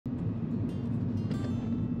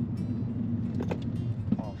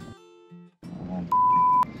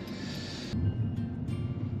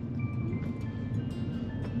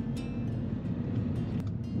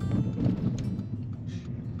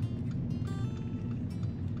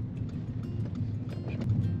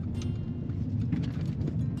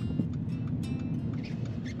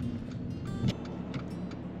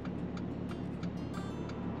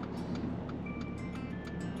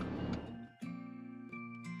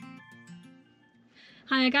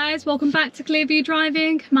Hi guys, welcome back to Clearview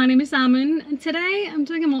Driving. My name is Aman and today I'm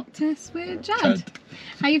doing a mock test with Jad.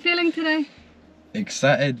 How are you feeling today?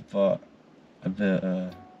 Excited but a bit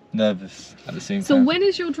nervous at the same time. So when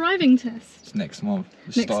is your driving test? It's next month,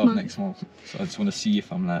 the start of next month. So I just want to see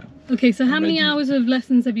if I'm like... Okay, so how many hours of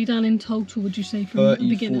lessons have you done in total, would you say, from the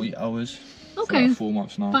beginning? 40 hours. Okay. For like 4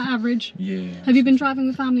 months now. About average? Yeah. Have you been driving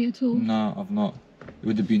with family at all? No, I've not. It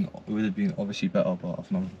would have been obviously better, but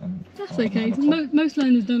I've not. That's okay. Most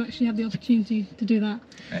learners don't actually have the opportunity to do that.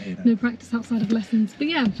 I hate that. No practice outside of lessons. But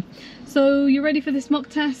yeah, so you ready for this mock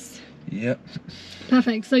test? Yep.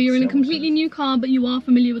 Perfect. So you're in a completely new car, but you are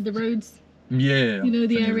familiar with the roads. Yeah. You know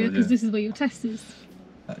the area because this is where your test is.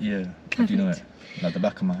 Yeah. I do know it. Like the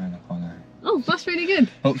back of my hand, I can't lie. Oh, that's really good.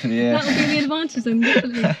 Hopefully, yeah. That will be the advantage then,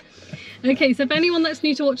 definitely. Okay, so for anyone that's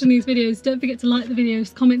new to watching these videos, don't forget to like the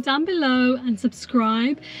videos, comment down below and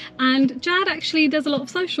subscribe. And Jad actually does a lot of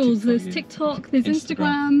socials. There's TikTok, there's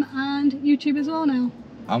Instagram and YouTube as well now.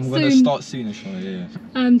 I'm going to start soon, yeah.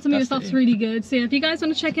 Some of your stuff's really good. So yeah, if you guys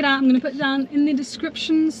want to check it out, I'm going to put it down in the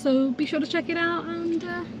description. So be sure to check it out and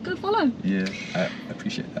go follow. Yeah, I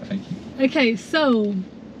appreciate that. Thank you. Okay, so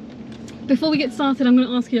before we get started, I'm going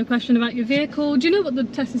to ask you a question about your vehicle. Do you know what the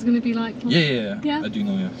test is going to be like? Yeah, I do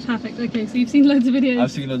know, yeah. Perfect. Okay, so you've seen loads of videos.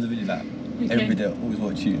 I've seen loads of videos like every day. I always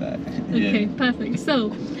watch you like. Okay, perfect.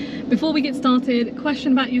 So before we get started,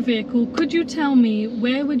 question about your vehicle. Could you tell me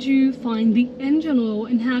where would you find the engine oil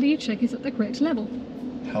and how do you check it's at the correct level?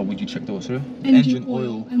 How would you check the oil, sorry? Engine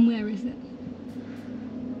oil. And where is it?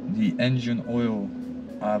 The engine oil.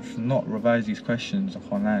 I've not revised these questions, I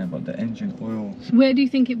can't lie, but the engine oil. Where do you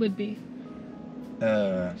think it would be?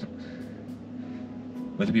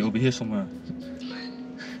 Would it be over here somewhere?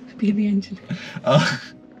 Be in the engine. Oh.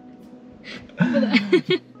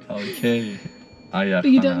 Okay. Yeah,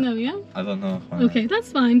 but you don't know, yeah? I don't know. Okay,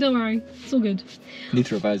 that's fine, don't worry. It's all good. Need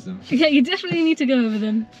to revise them. Okay, you definitely need to go over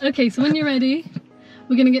them. Okay, so when you're ready,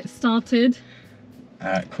 we're going to get started.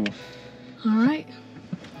 Alright, cool. Alright,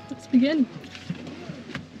 let's begin.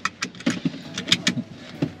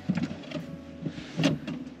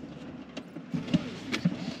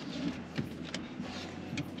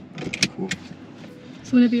 Cool.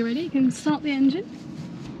 So whenever you're ready, you can start the engine.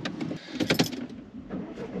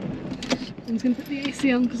 I'm just going to put the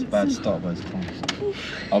AC on because it's bad start, but it's cool.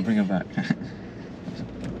 I'll bring it back.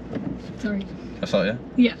 Sorry. I start, yeah?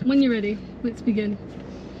 Yeah, when you're ready, let's begin.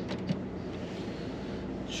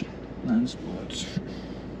 Transport.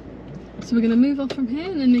 So we're going to move off from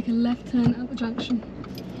here and then make a left turn at the junction.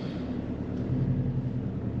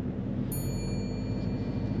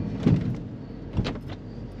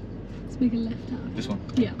 Let's make a left out. This one?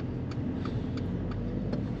 Yeah.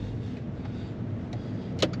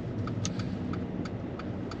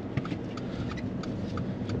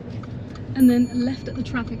 And then left at the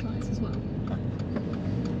traffic lights as well.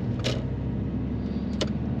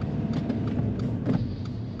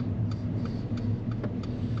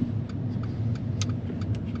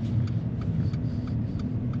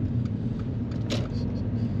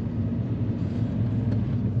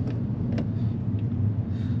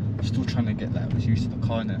 Still trying to get that. I was used to the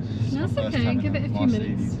car now. That's okay, give it a few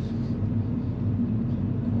minutes.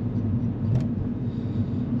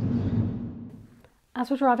 As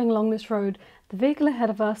we're driving along this road, the vehicle ahead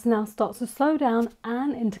of us now starts to slow down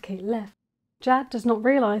and indicate left. Jad does not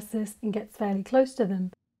realise this and gets fairly close to them.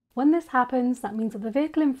 When this happens, that means that the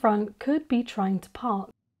vehicle in front could be trying to park.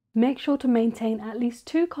 Make sure to maintain at least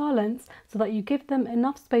 2 car lengths so that you give them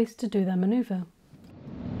enough space to do their manoeuvre.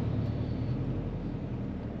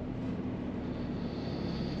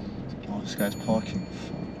 Oh, this guy's parking.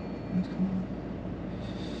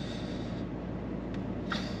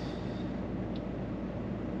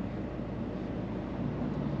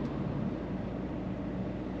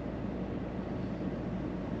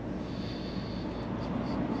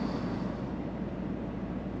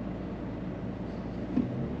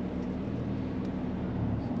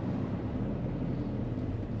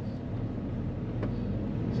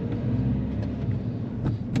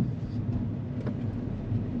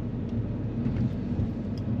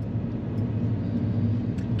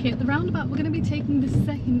 Okay, at the roundabout we're going to be taking the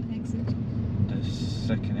second exit. The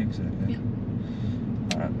second exit? Yeah.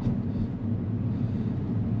 Alright, cool.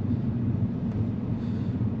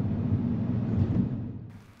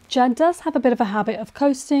 Jad does have a bit of a habit of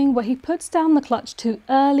coasting where he puts down the clutch too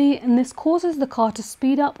early and this causes the car to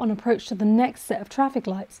speed up on approach to the next set of traffic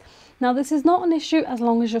lights. Now this is not an issue as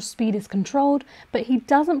long as your speed is controlled, but he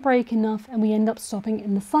doesn't brake enough and we end up stopping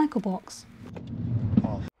in the cycle box.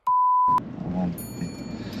 Oh,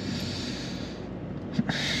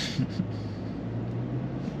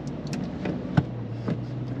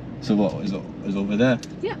 So what is it? Is over there?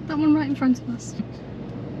 Yeah, that one right in front of us.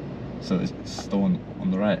 So it's the one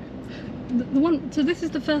on the right. The one. So this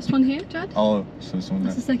is the first one here, Jad. Oh, so it's on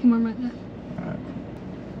That's there. the second one right there. Alright.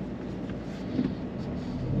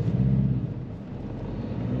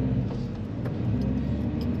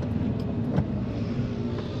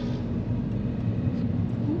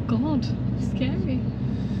 Oh God, scary.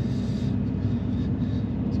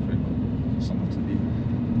 It's pretty cool. Something to be.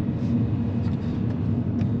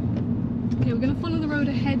 Okay, we're going to follow the road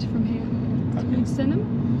ahead from here towards Cinema.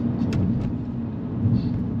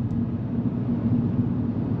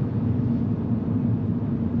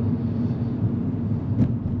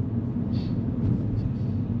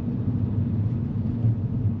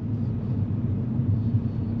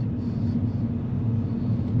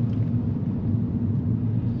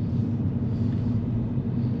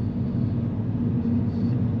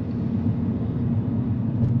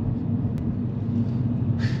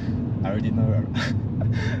 I already know.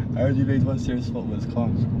 I already made one serious fault with this car.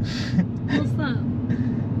 What's that?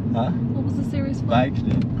 Huh? What was the serious fault? Bike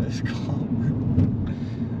this car.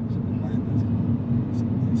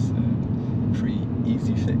 It's a pretty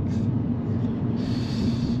easy fix.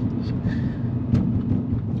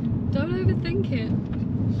 Don't overthink it.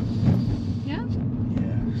 Yeah?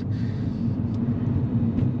 Yeah.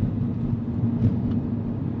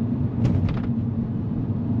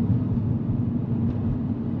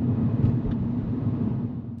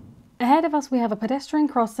 Ahead of us we have a pedestrian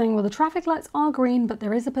crossing where the traffic lights are green, but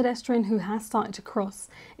there is a pedestrian who has started to cross.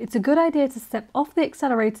 It's a good idea to step off the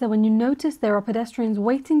accelerator when you notice there are pedestrians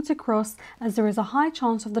waiting to cross, as there is a high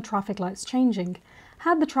chance of the traffic lights changing.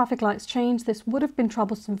 Had the traffic lights changed, this would have been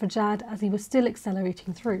troublesome for Jad as he was still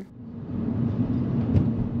accelerating through.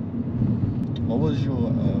 What was your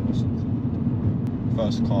what's it called?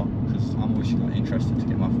 First car? Because I'm always interested to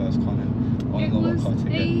get my first car now. I It don't know was what car to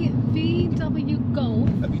get. a VW Golf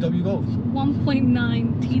A VW Golf?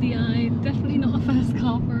 1.9 TDI. Definitely not a first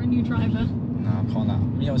car for a new driver. Nah, I can't.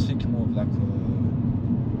 I was thinking more of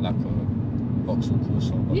like a Vauxhall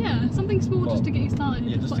Corsa. But Yeah, something small just to get you started.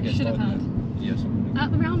 yeah, That's just what to you get should have started. had. Yeah, something.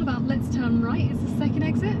 At the roundabout, let's turn right. Is the second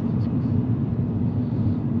exit.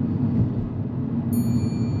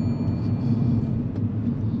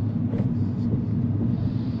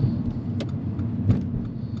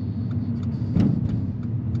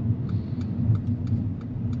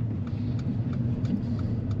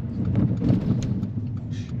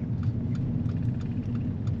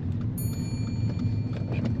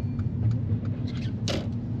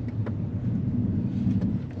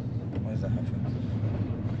 Why does that happen?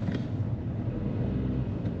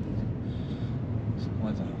 Why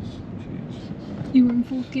does that happen? You were in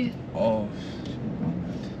fourth gear. Oh,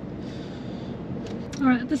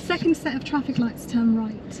 Alright, at the second set of traffic lights, turn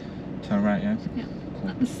right. turn right, yeah? Yeah, Cool.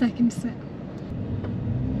 at the second set.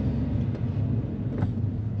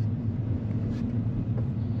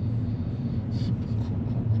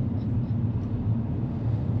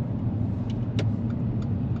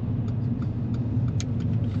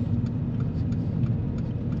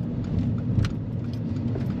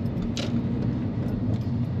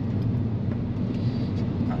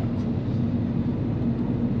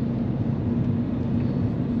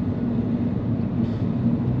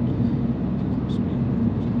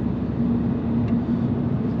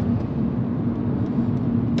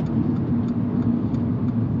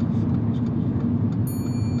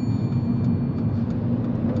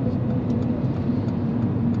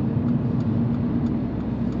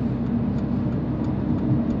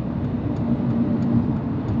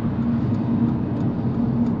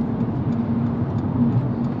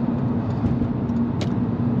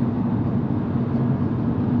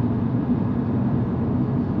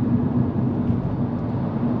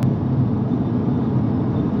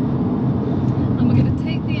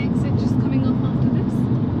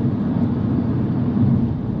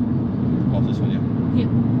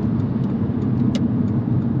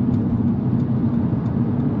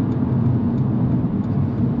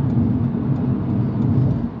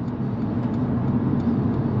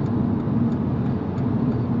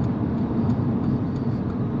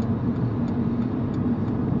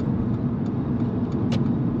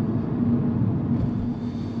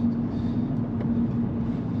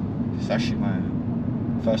 It's actually my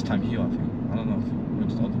first time here, I think. I don't know if you went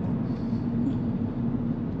to the other one.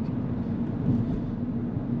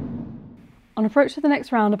 On approach to the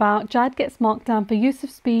next roundabout, Jad gets marked down for use of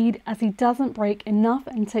speed as he doesn't brake enough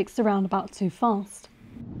and takes the roundabout too fast.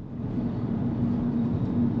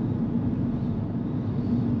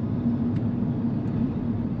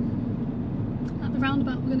 At the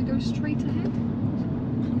roundabout, we're going to go straight ahead.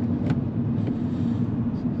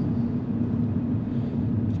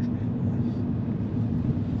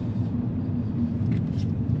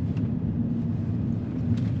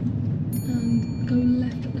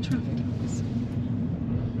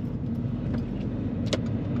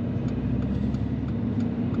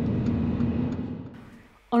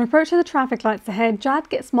 On approach to the traffic lights ahead, Jad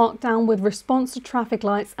gets marked down with response to traffic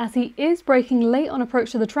lights as he is braking late on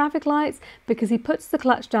approach to the traffic lights because he puts the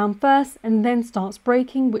clutch down first and then starts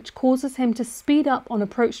braking, which causes him to speed up on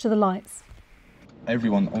approach to the lights.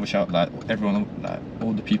 Everyone, I wish all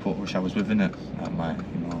the people I wish I was with in it, like my,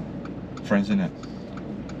 friends in it.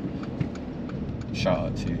 Shout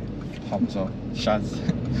out to Hamza, Shaz.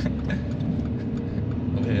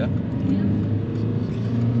 Over here. Yeah.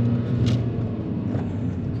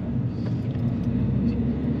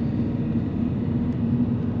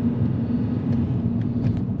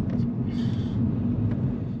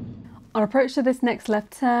 On approach to this next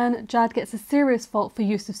left turn, Jad gets a serious fault for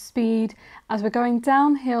use of speed. As we're going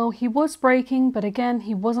downhill, he was braking, but again,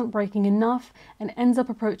 he wasn't braking enough and ends up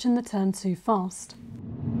approaching the turn too fast.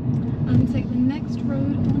 And take the next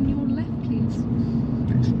road on your left, please.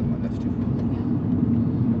 Next road on my left,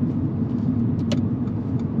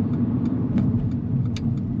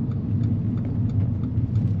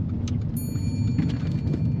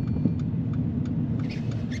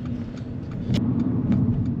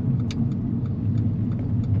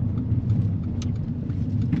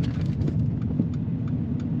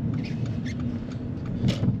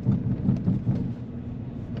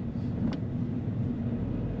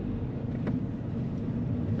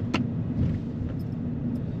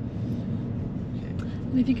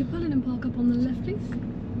 And if you could pull in and park up on the left, please.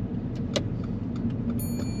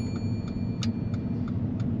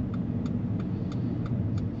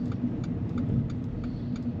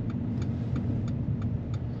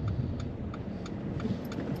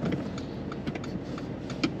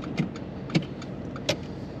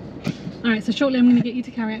 Alright, so shortly I'm going to get you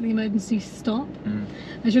to carry out the emergency stop.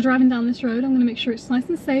 As you're driving down this road, I'm going to make sure it's nice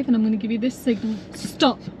and safe, and I'm going to give you this signal.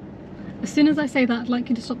 Stop! As soon as I say that, I'd like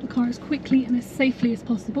you to stop the car as quickly and as safely as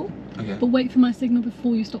possible. Okay. But wait for my signal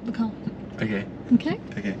before you stop the car. Okay. Okay?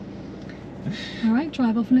 Okay. Alright,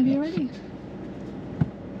 drive off whenever you're ready.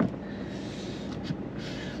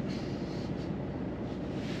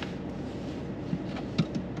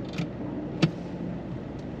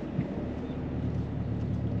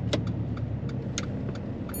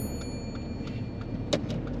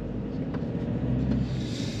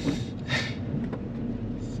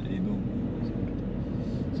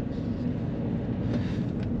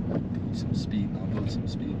 Some speed now, build some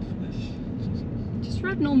speed for this. Just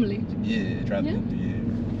drive normally. Yeah, drive normally, yeah.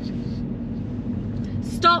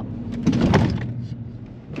 Stop!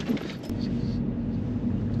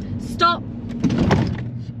 Stop!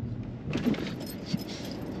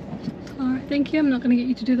 Alright, thank you. I'm not going to get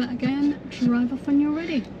you to do that again. Drive off when you're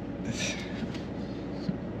ready.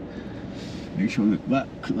 Make sure I look back,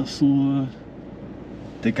 because I saw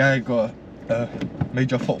the guy got a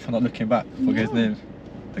major fault for not looking back. Forget his name.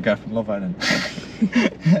 The guy from Love Island.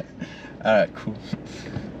 Alright, cool.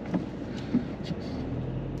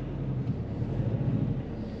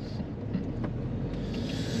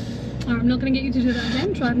 Alright, I'm not going to get you to do that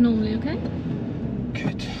again. Drive normally, okay?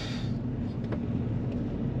 Good.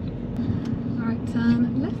 Alright,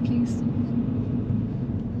 turn left, please.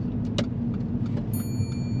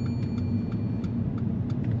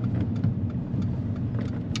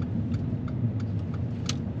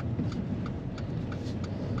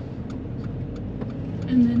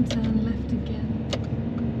 And then turn left again.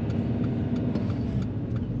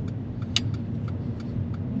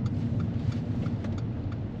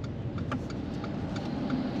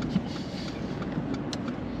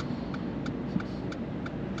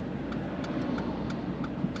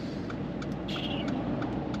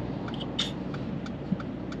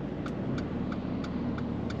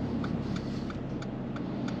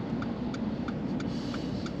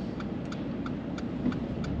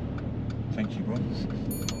 Thank you, bro.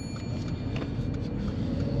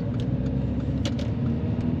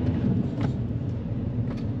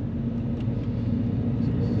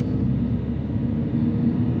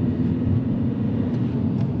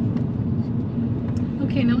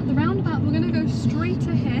 Okay, now at the roundabout we're going to go straight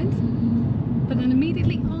ahead, but then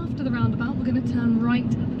immediately after the roundabout we're going to turn right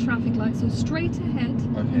at the traffic light. So straight ahead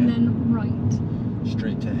and then right.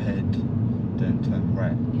 Straight ahead, then turn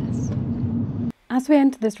right. Yes. As we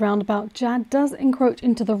enter this roundabout, Jad does encroach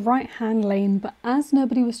into the right-hand lane, but as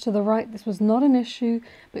nobody was to the right, this was not an issue.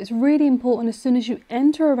 But it's really important as soon as you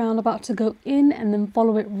enter a roundabout to go in and then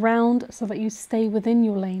follow it round so that you stay within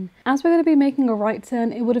your lane. As we're going to be making a right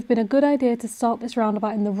turn, it would have been a good idea to start this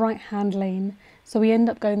roundabout in the right-hand lane, so we end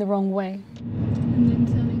up going the wrong way. And then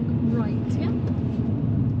turning right, yeah?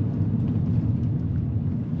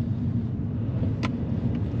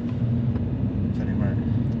 Turning right.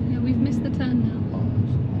 Yeah, we've missed the turn now.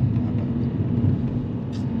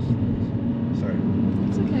 Sorry.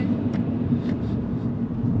 It's okay.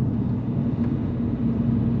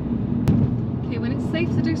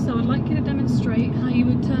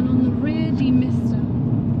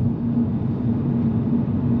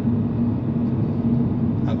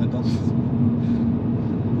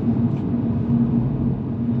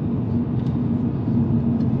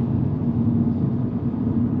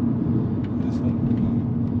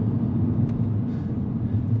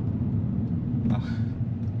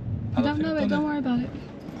 don't know it, don't worry about it.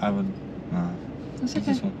 I haven't. Nah. That's What's okay.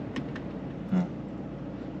 this one? No.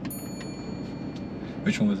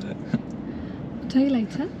 Which one was it? I'll tell you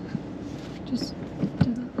later. Just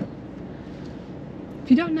do that. If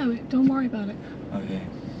you don't know it, don't worry about it. Okay.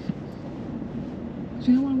 Because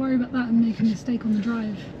you don't want to worry about that and make a mistake on the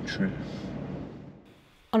drive. True.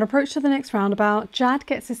 On approach to the next roundabout, Jad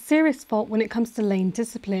gets a serious fault when it comes to lane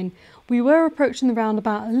discipline. We were approaching the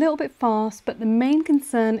roundabout a little bit fast, but the main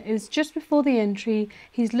concern is just before the entry,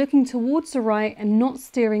 he's looking towards the right and not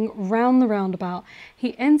steering round the roundabout.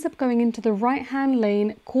 He ends up going into the right-hand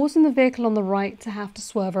lane, causing the vehicle on the right to have to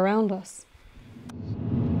swerve around us.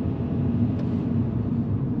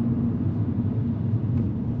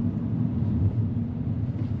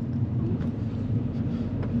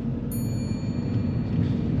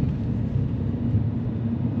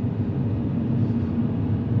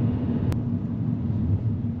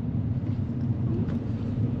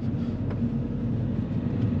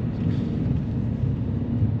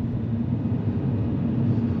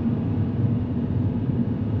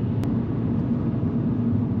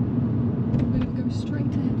 Straight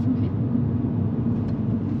ahead from here.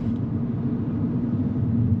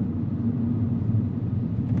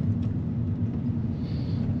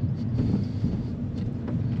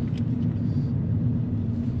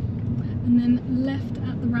 And then left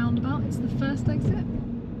at the roundabout, it's the first exit.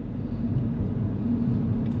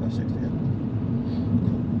 First exit.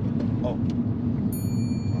 Oh.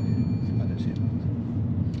 I didn't see it.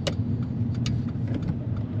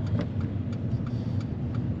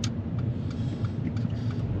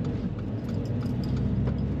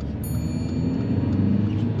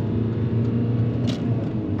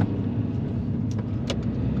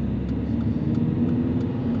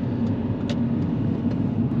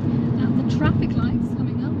 Traffic lights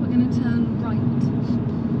coming up, we're going to turn right.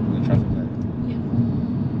 The traffic light. Yeah.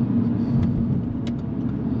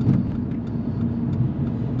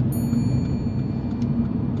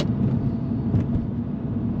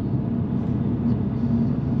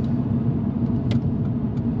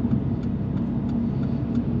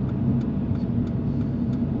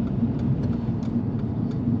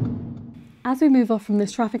 As we move off from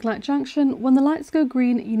this traffic light junction, when the lights go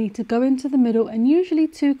green, you need to go into the middle, and usually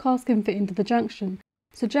 2 cars can fit into the junction.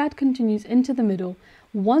 So Jad continues into the middle.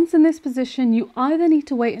 Once in this position, you either need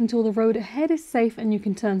to wait until the road ahead is safe and you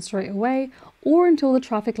can turn straight away, or until the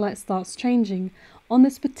traffic light starts changing. On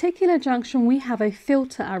this particular junction, we have a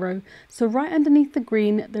filter arrow. So right underneath the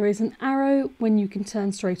green, there is an arrow when you can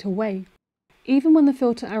turn straight away. Even when the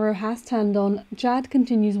filter arrow has turned on, Jad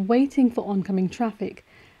continues waiting for oncoming traffic.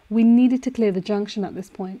 We needed to clear the junction at this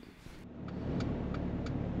point.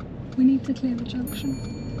 We need to clear the junction.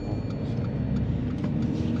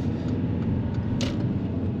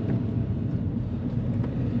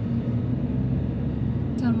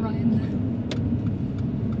 Turn right in there.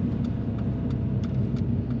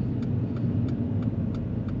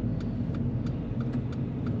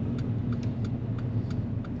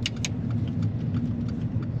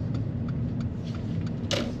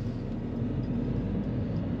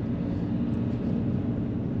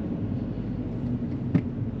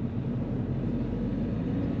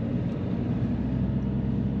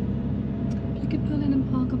 Could pull in and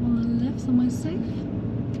park up on the left somewhere safe.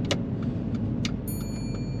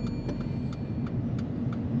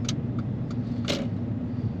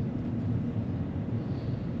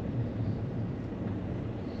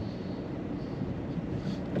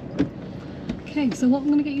 Okay, so what I'm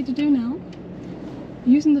going to get you to do now,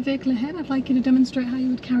 using the vehicle ahead, I'd like you to demonstrate how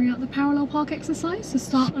you would carry out the parallel park exercise. So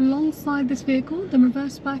start alongside this vehicle, then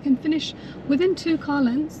reverse back and finish within 2 car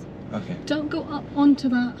lengths. Okay. Don't go up onto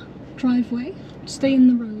that driveway, stay in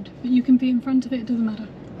the road, but you can be in front of it, it doesn't matter.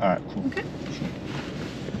 Alright, cool. Okay. Sure.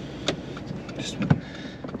 This one.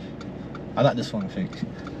 I like this one, I think.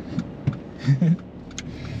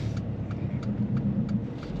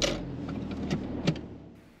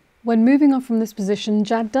 When moving off from this position,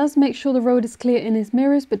 Jad does make sure the road is clear in his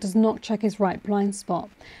mirrors but does not check his right blind spot.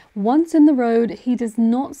 Once in the road, he does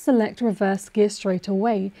not select reverse gear straight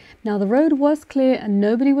away. Now the road was clear and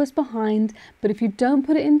nobody was behind, but if you don't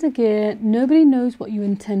put it into gear, nobody knows what you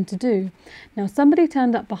intend to do. Now somebody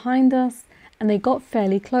turned up behind us and they got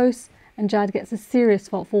fairly close, and Jad gets a serious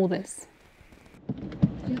fault for this.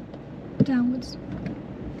 Yep, downwards.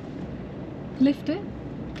 Lift it.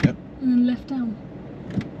 Yep. And then left down.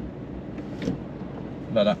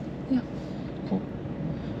 Like that? Yeah. Cool.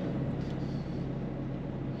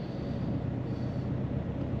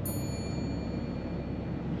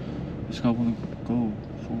 This guy wanna go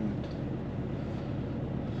forward.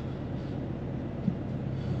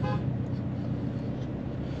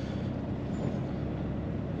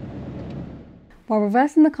 While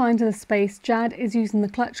reversing the car into the space, Jad is using the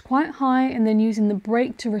clutch quite high and then using the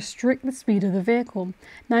brake to restrict the speed of the vehicle.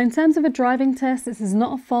 Now in terms of a driving test, this is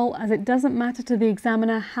not a fault, as it doesn't matter to the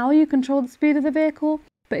examiner how you control the speed of the vehicle,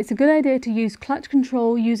 but it's a good idea to use clutch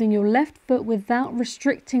control using your left foot without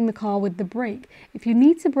restricting the car with the brake. If you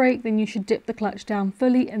need to brake, then you should dip the clutch down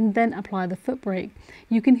fully and then apply the foot brake.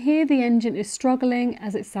 You can hear the engine is struggling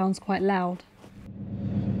as it sounds quite loud.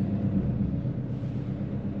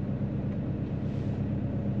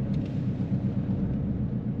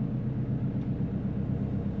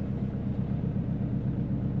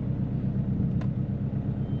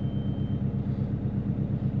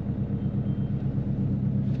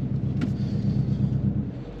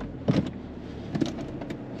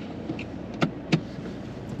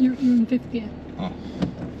 You're in 5th gear. Oh.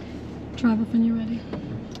 Drive off when you're ready.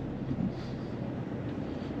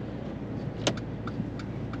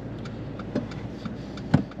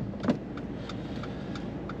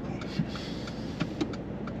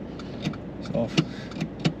 It's off.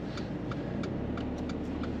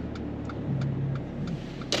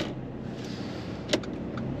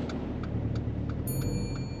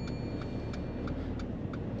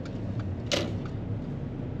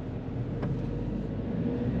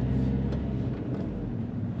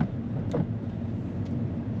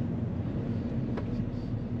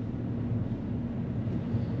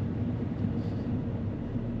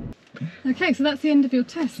 Okay, so that's the end of your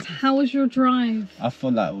test. How was your drive? I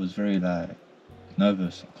felt like I was very like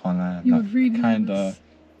nervous. I can't lie. You were Like, really kinda,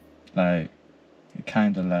 nervous. it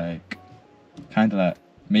kinda like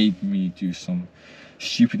made me do some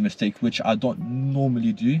stupid mistake, which I don't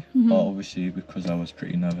normally do. But obviously because I was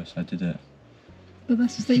pretty nervous, I did it. But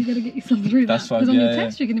that's just that you got to get yourself through That's that. why, Because on your yeah.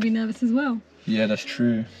 test, you're going to be nervous as well. Yeah, that's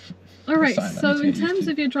true. All right. That's something So I need in to get used terms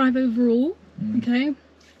to. of your drive overall, okay,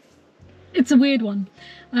 it's a weird one.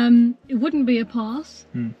 It wouldn't be a pass.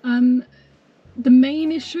 The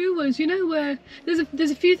main issue was, you know, where there's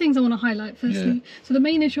a few things I want to highlight. Firstly, Yeah. so the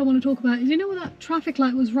main issue I want to talk about is, you know, where that traffic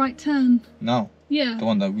light was right turn. No, Yeah. the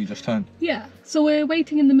one that we just turned. Yeah. So we're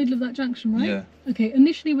waiting in the middle of that junction, right? Yeah. Okay.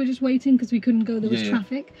 Initially, we're just waiting because we couldn't go. There was Yeah.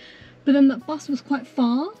 traffic, but then that bus was quite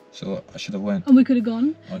far, So I should have went. and we could have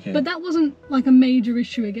gone. Okay. But that wasn't like a major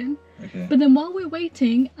issue again. Okay. But then while we're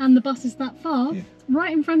waiting and the bus is that far, Yeah.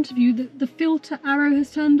 right in front of you, the filter arrow has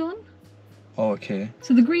turned on. Oh, okay.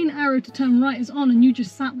 So the green arrow to turn right is on, and you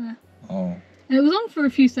just sat there. Oh. And it was on for a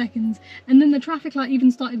few seconds, and then the traffic light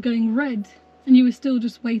even started going red, and you were still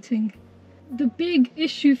just waiting. The big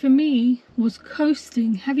issue for me was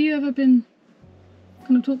coasting. Have you ever been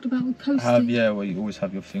kind of talked about with I coasting? have, yeah, well, you always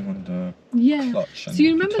have your thing on the Yeah. clutch. And So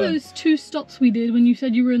you remember turn. those 2 stops we did when you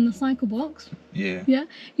said you were in the cycle box? Yeah. Yeah.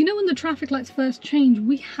 You know when the traffic lights first changed,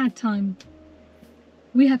 we had time.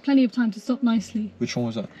 We had plenty of time to stop nicely. Which one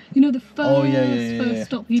was that? You know the first, Oh, yeah. first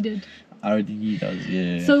stop we did. RDE does,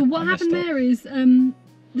 yeah. So what I messed happened up. there is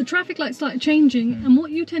the traffic light started changing, and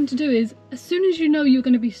what you tend to do is, as soon as you know you're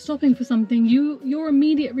going to be stopping for something, your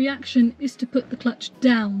immediate reaction is to put the clutch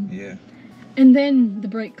down, Yeah. and then the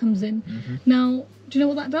brake comes in. Now, do you know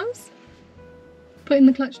what that does? Putting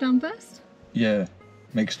the clutch down first? Yeah.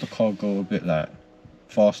 Makes the car go a bit like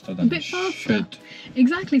faster than A bit it faster. should.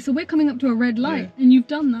 Exactly. So we're coming up to a red light, Yeah. and you've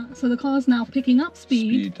done that. So the car's now picking up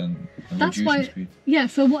speed. And That's reducing why, speed. yeah,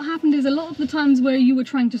 so what happened is a lot of the times where you were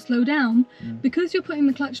trying to slow down, because you're putting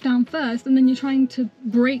the clutch down first and then you're trying to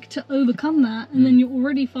brake to overcome that, and then you're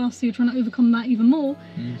already fast, so you're trying to overcome that even more,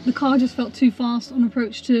 the car just felt too fast on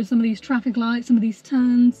approach to some of these traffic lights, some of these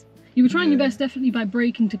turns. You were trying your Yeah. best definitely by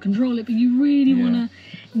braking to control it, but you really Yeah. want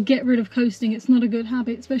to get rid of coasting. It's not a good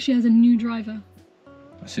habit, especially as a new driver.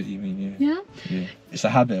 I see what you mean, yeah. Yeah? Yeah. It's a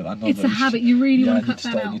habit, I know. It's but a habit, you really want to cut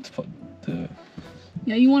that I out. need to put the...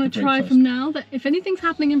 Yeah, you want The to brake try first. from now that if anything's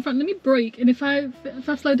happening in front, let me brake, and if I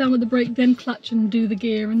slow down with the brake, then clutch and do the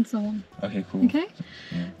gear and so on. Okay, cool. Okay?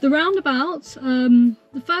 Yeah. The roundabouts, the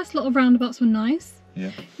first lot of roundabouts were nice.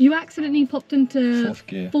 Yeah. You accidentally popped into Fourth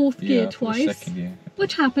gear. fourth gear I thought twice, Second gear.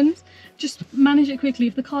 which happens. Just manage it quickly.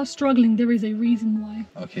 If the car's struggling, there is a reason why.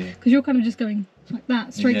 Okay. Because you're kind of just going like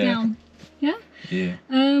that, straight Yeah. down. Yeah? Yeah.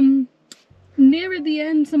 Nearer the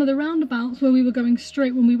end, some of the roundabouts where we were going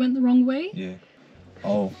straight when we went the wrong way. Yeah.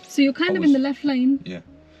 Oh. So you're kind I of was- in the left lane, Yeah.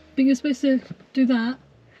 but you're supposed to do that,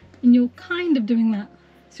 and you're kind of doing that.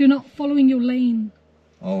 So you're not following your lane.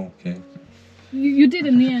 Oh, okay. You did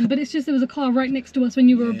in the end, but it's just there was a car right next to us when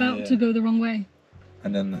you were Yeah, about yeah. to go the wrong way.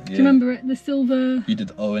 And then, yeah. Do you remember it? The silver... You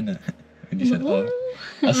did O, innit? When you said O.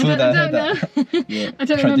 Oh, I saw that, I heard don't that. know. Yeah. I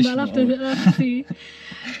don't remember, I'll have Traditional to see.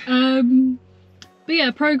 But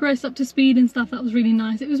yeah, progress up to speed and stuff, that was really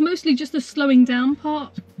nice. It was mostly just the slowing down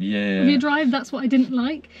part of your drive. That's what I didn't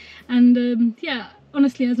like. And yeah,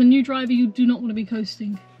 honestly, as a new driver, you do not want to be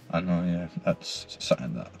coasting. I know, yeah, that's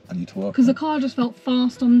something that I need to work on. Because the car just felt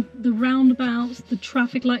fast on the roundabouts, the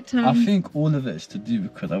traffic light turns. I think all of it is to do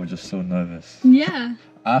because I was just so nervous. Yeah.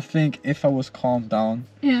 I think if I was calmed down,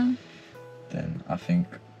 yeah, then I think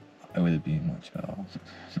it would have been much better.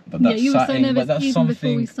 But yeah, that's you were so nervous that's even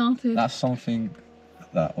before we started. That's something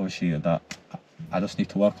that obviously that I just need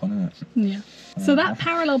to work on, innit? Yeah. So that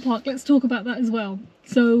parallel park, let's talk about that as well.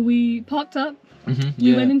 So we parked up.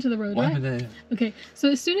 You went into the road, what right? happened there? Okay, so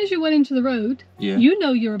as soon as you went into the road, Yeah. you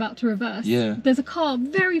know you're about to reverse. Yeah. There's a car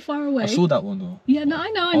very far away. I saw that one though. Yeah, no, I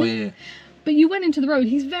know. Oh yeah. But you went into the road.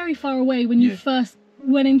 He's very far away when you first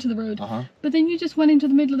went into the road. But then you just went into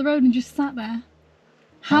the middle of the road and just sat there.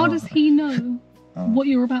 How does he know what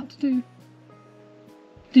you're about to do?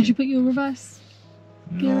 Did you put your reverse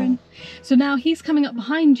gear in? So now he's coming up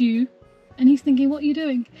behind you and he's thinking, what are you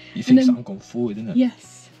doing? You think I'm going forward, innit?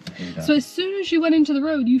 Yes. So as soon as you went into the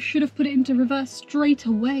road, you should have put it into reverse straight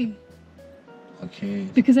away. Okay.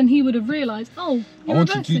 Because then he would have realised, oh, you're I want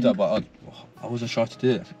to reversing. do that, but I wasn't sure to do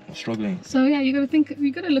it. I was struggling. So yeah, you got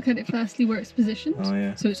to look at it firstly where it's positioned. Oh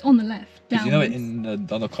yeah. So it's on the left, downwards. You know it in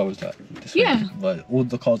the other cars that this Yeah. way, but all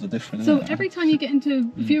the cars are different. So innit? every time you get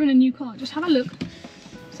into, if you're in a new car, just have a look.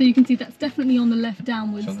 So you can see that's definitely on the left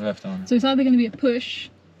downwards. It's on the left down. So it's either going to be a push,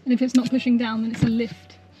 and if it's not pushing down, then it's a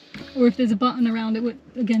lift. Or if there's a button around it,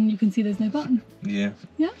 again, you can see there's no button. Yeah.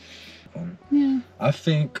 Yeah? Yeah. I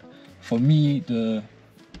think, for me, the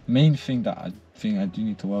main thing that I think I do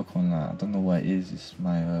need to work on, I don't know what it is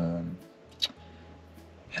my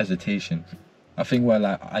hesitation. I think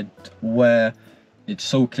where it's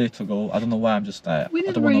so clear to go, I don't know why I'm just like,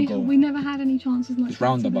 I don't want to go. We never had any chances like it's that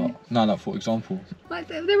roundabout. today. No, like for example. Like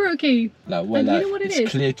they were okay. Like where and like you know what it it's is?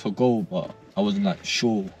 clear to go, but I wasn't like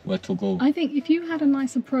sure where to go. I think if you had a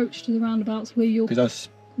nice approach to the roundabouts where you're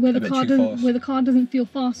where the car doesn't feel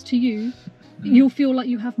fast to you, you'll feel like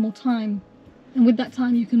you have more time, and with that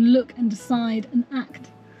time you can look and decide and act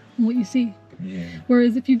on what you see. Yeah.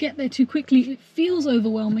 Whereas if you get there too quickly, it feels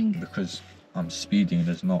overwhelming. Because I'm speeding,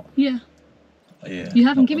 there's not. Yeah. Yeah. You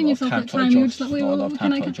haven't given yourself that time. You're just like, wait, what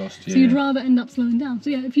can I? Adjust, So you'd rather end up slowing down. So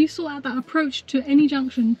yeah, if you sort out that approach to any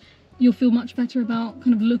junction, you'll feel much better about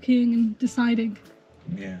kind of looking and deciding.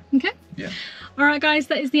 Yeah. Okay? Yeah. Alright guys,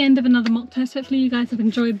 that is the end of another mock test. Hopefully you guys have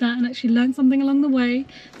enjoyed that and actually learned something along the way.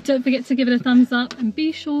 Don't forget to give it a thumbs up and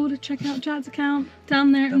be sure to check out Jad's account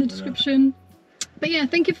down there in the description. But yeah,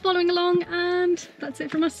 thank you for following along, and that's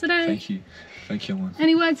it from us today. Thank you. Thank you, Aman.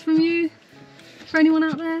 Any words from you for anyone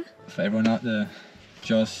out there? For everyone out there,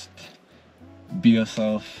 just be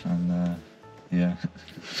yourself and yeah,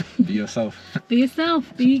 be yourself. Be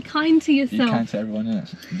yourself. Be kind to yourself. Be kind to everyone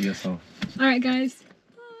else. Be yourself. Alright guys,